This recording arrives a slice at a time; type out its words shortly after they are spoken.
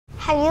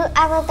Have you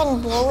ever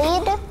been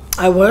bullied?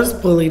 I was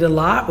bullied a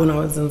lot when I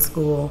was in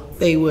school.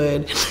 They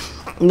would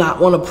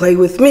not want to play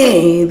with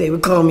me. They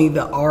would call me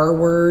the R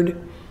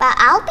word. But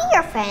I'll be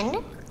your friend.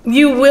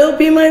 You will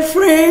be my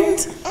friend?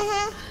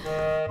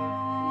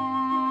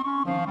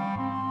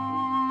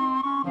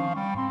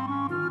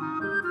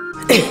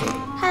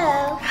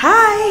 Hello.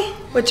 Hi.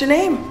 What's your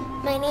name?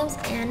 My name's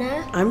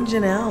Anna. I'm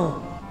Janelle.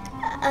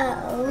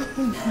 Oh.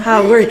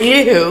 How are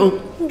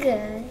you?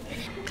 Good.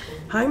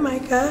 Hi,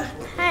 Micah.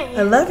 Hi.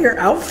 I love your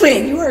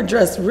outfit. You are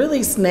dressed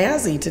really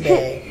snazzy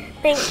today.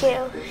 Thank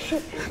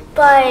you.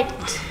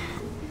 But,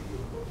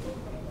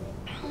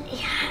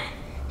 yeah.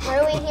 What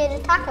are we here to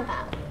talk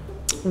about?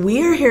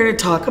 We're here to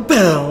talk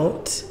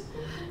about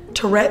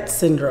Tourette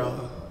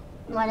syndrome.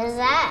 What is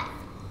that?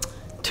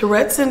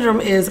 Tourette syndrome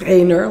is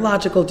a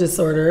neurological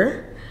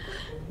disorder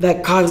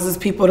that causes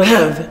people to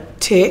have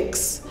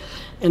tics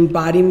and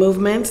body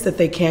movements that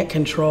they can't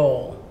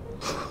control.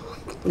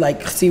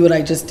 Like, see what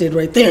I just did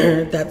right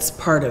there? That's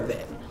part of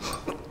it.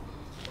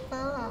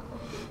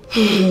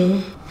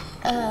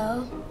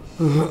 Oh.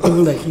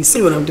 Like, you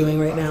see what I'm doing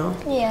right now?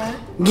 Yeah.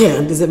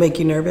 Yeah, does it make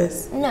you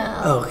nervous?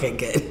 No. Oh, okay,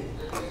 good.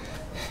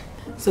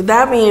 So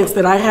that means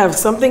that I have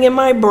something in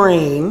my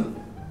brain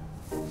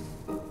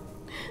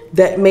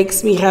that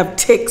makes me have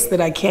tics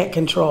that I can't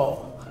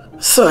control.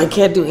 So I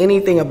can't do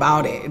anything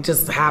about it. It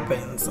just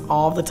happens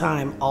all the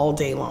time, all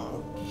day long.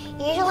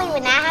 Usually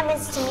when that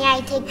happens to me,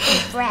 I take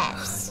deep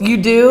breaths. You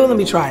do? Let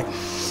me try.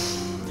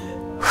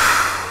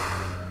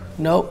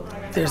 Nope,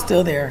 they're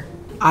still there.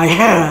 I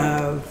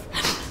have,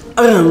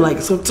 like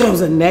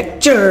sometimes a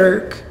neck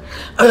jerk,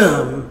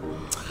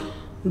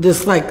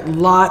 just like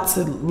lots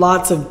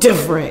of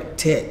different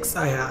tics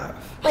I have.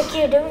 Like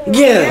you're doing right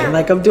Yeah, now.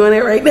 like I'm doing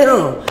it right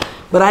now.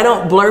 But I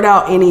don't blurt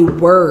out any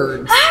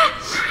words.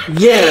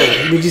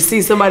 Yeah, did you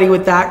see somebody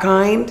with that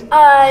kind?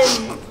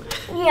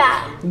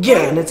 Yeah.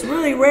 Yeah, and it's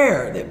really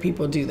rare that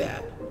people do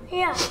that.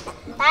 Yeah.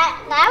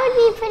 That would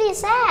be pretty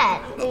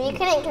sad if you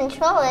couldn't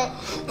control it.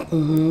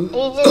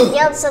 You just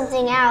yelled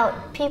something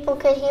out. People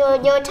could hear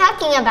what you were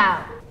talking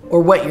about.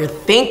 Or what you're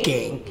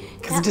thinking,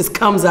 because it just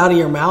comes out of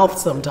your mouth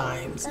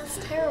sometimes. That's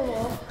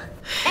terrible.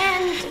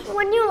 And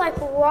when you like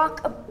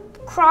walk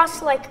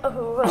across like a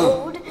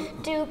road,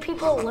 do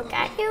people look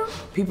at you?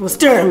 People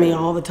stare at me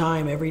all the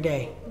time, every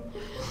day.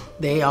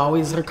 They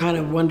always are kind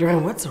of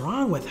wondering, what's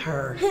wrong with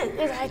her?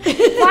 Like,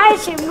 why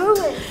is she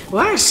moving?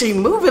 Why is she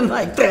moving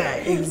like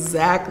that?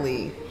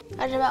 Exactly.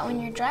 What about when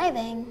you're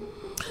driving?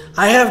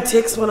 I have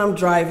tics when I'm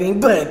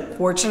driving, but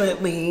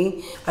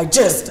fortunately, I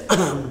just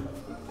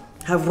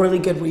have really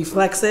good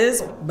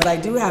reflexes, but I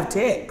do have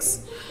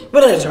tics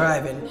when I'm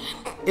driving.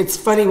 It's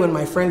funny when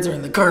my friends are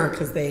in the car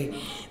because they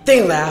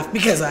laugh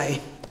because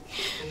I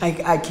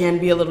can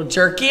be a little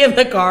jerky in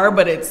the car,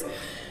 but it's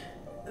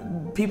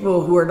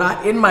people who are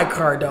not in my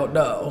car don't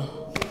know.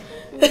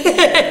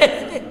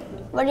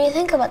 What do you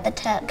think about the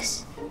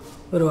tics?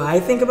 What do I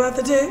think about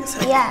the tics?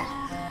 Yeah.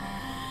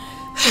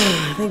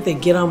 I think they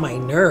get on my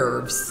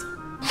nerves.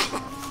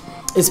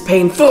 It's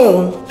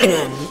painful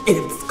and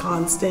it's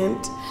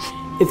constant.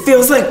 It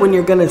feels like when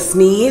you're gonna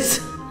sneeze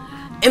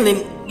and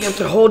then you have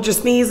to hold your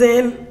sneeze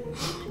in.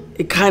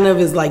 It kind of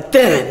is like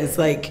that. It's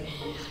like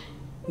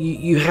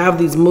you have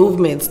these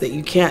movements that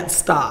you can't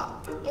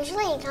stop.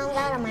 Usually it comes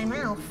out of my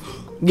mouth.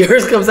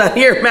 Yours comes out of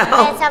your And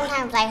mouth?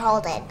 sometimes I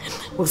hold it.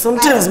 Well,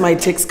 sometimes my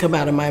tics come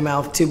out of my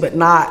mouth too, but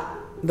not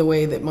the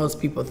way that most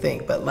people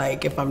think. But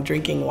like if I'm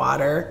drinking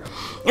water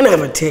and I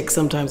have a tic,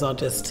 sometimes I'll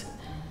just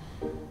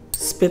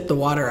spit the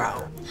water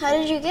out. How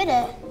did you get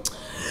it?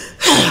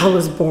 I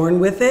was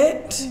born with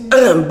it,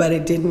 but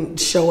it didn't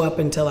show up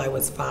until I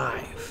was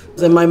 5.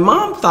 And my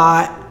mom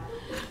thought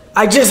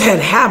I just had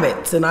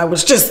habits and I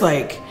was just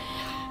like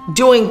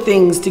doing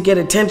things to get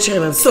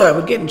attention, and so I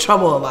would get in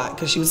trouble a lot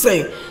because she would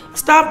say,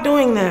 stop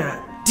doing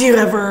that. Do you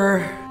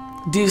ever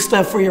do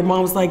stuff where your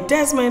mom's like,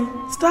 Desmond,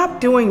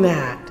 stop doing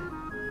that?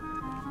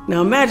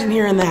 Now imagine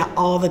hearing that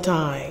all the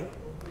time.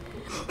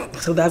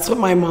 So that's what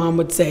my mom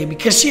would say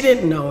because she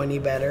didn't know any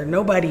better.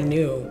 Nobody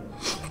knew.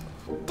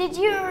 Did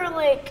your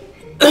like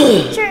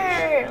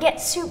teacher get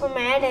super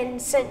mad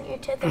and sent you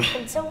to the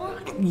principal?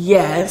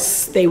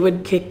 Yes, they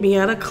would kick me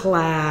out of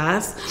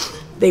class.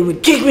 They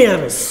would kick me out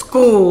of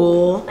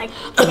school. Like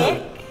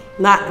kick?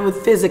 Not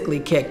with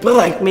physically kick, but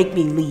like make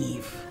me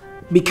leave.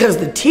 Because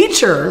the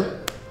teacher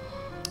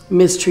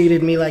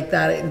mistreated me like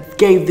that, it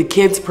gave the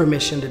kids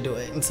permission to do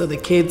it. And so the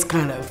kids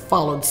kind of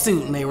followed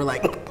suit and they were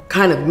like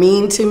kind of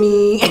mean to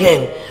me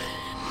and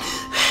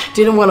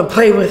didn't want to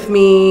play with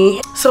me.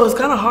 So it's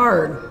kind of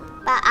hard.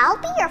 But I'll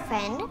be your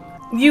friend.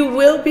 You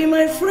will be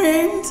my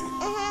friend?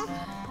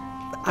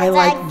 I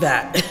like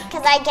that.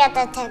 Because I get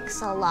the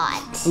tics a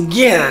lot.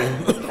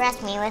 Yeah.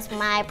 Trust me, with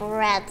my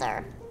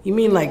brother. You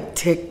mean like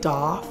ticked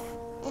off?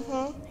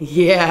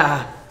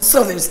 Yeah.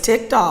 So there's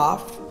ticked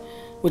off,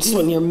 which is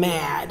when you're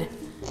mad.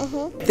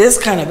 This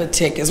kind of a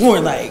tic is more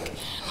like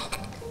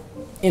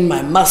in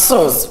my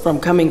muscles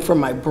coming from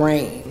my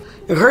brain.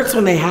 It hurts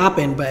when they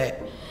happen,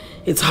 but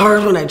it's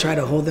hard when I try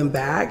to hold them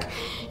back.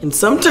 And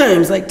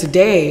sometimes, like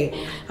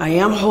today, I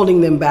am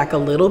holding them back a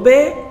little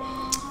bit.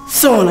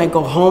 So when I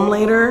go home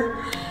later,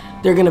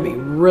 they're gonna be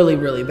really,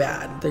 really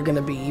bad. They're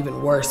gonna be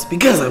even worse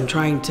because I'm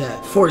trying to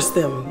force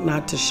them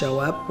not to show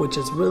up, which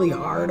is really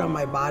hard on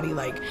my body.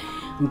 Like,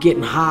 I'm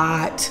getting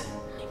hot.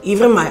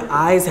 Even my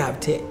eyes have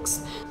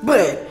tics.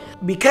 But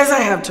because I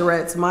have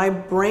Tourette's, my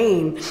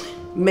brain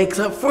makes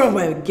up for it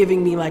by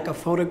giving me like a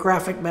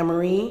photographic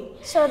memory.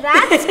 So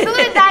that's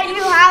good that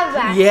you have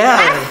that. Yeah.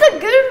 That's the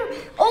good.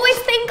 Always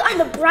think on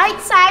the bright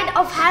side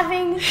of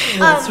having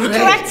That's right.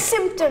 Tourette's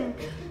symptom.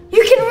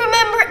 You can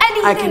remember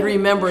anything. I can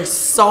remember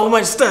so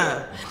much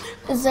stuff.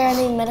 Is there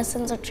any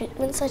medicines or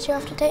treatments that you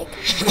have to take?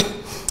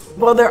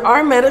 Well, there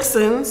are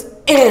medicines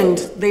and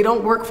they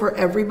don't work for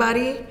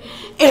everybody.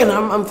 And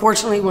I'm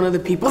unfortunately one of the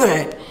people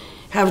that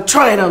have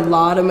tried a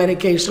lot of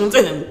medications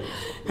and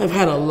have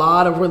had a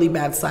lot of really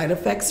bad side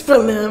effects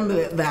from them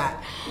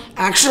that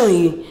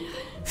actually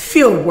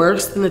feel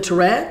worse than the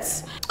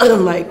Tourette's.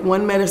 Like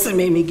one medicine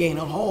made me gain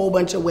a whole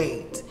bunch of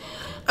weight.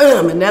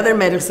 Another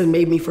medicine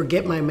made me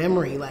forget my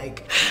memory.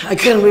 Like I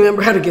couldn't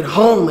remember how to get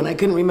home and I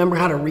couldn't remember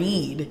how to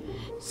read.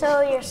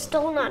 So you're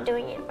still not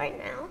doing it right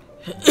now?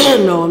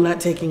 No, I'm not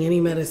taking any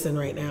medicine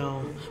right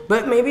now.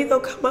 But maybe they'll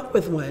come up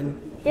with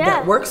one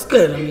that works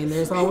good. I mean,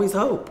 there's always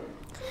hope.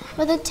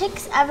 Will the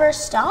tics ever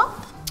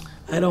stop?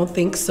 I don't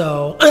think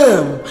so.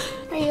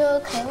 Are you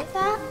okay with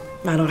that?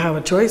 I don't have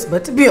a choice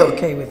but to be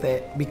okay with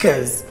it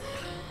because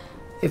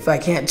if I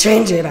can't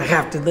change it, I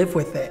have to live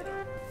with it.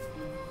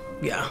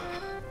 Yeah.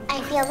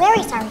 I feel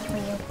very sorry for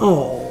you.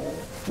 Oh,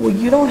 well,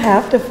 you don't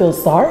have to feel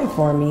sorry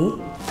for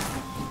me.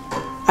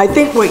 I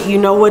think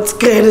what's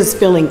good is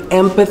feeling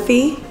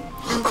empathy.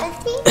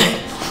 Empathy?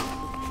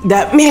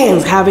 That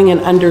means having an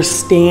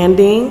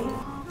understanding.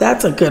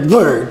 That's a good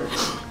word.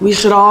 We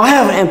should all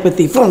have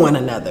empathy for one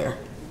another.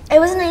 It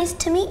was nice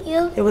to meet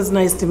you. It was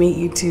nice to meet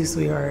you too,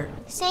 sweetheart.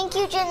 Thank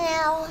you,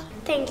 Janelle.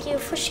 Thank you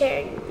for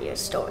sharing your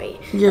story.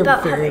 You're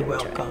about very having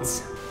welcome.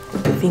 Tourette's.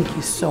 Thank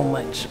you so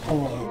much.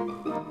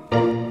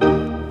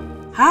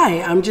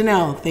 Hi, I'm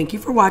Janelle. Thank you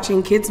for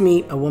watching Kids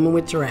Meet a Woman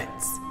with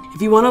Tourette's.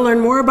 If you want to learn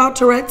more about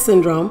Tourette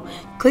syndrome,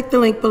 click the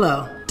link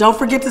below. Don't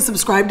forget to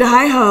subscribe to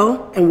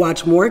HiHo and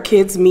watch more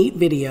Kids Meet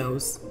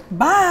videos.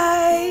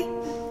 Bye!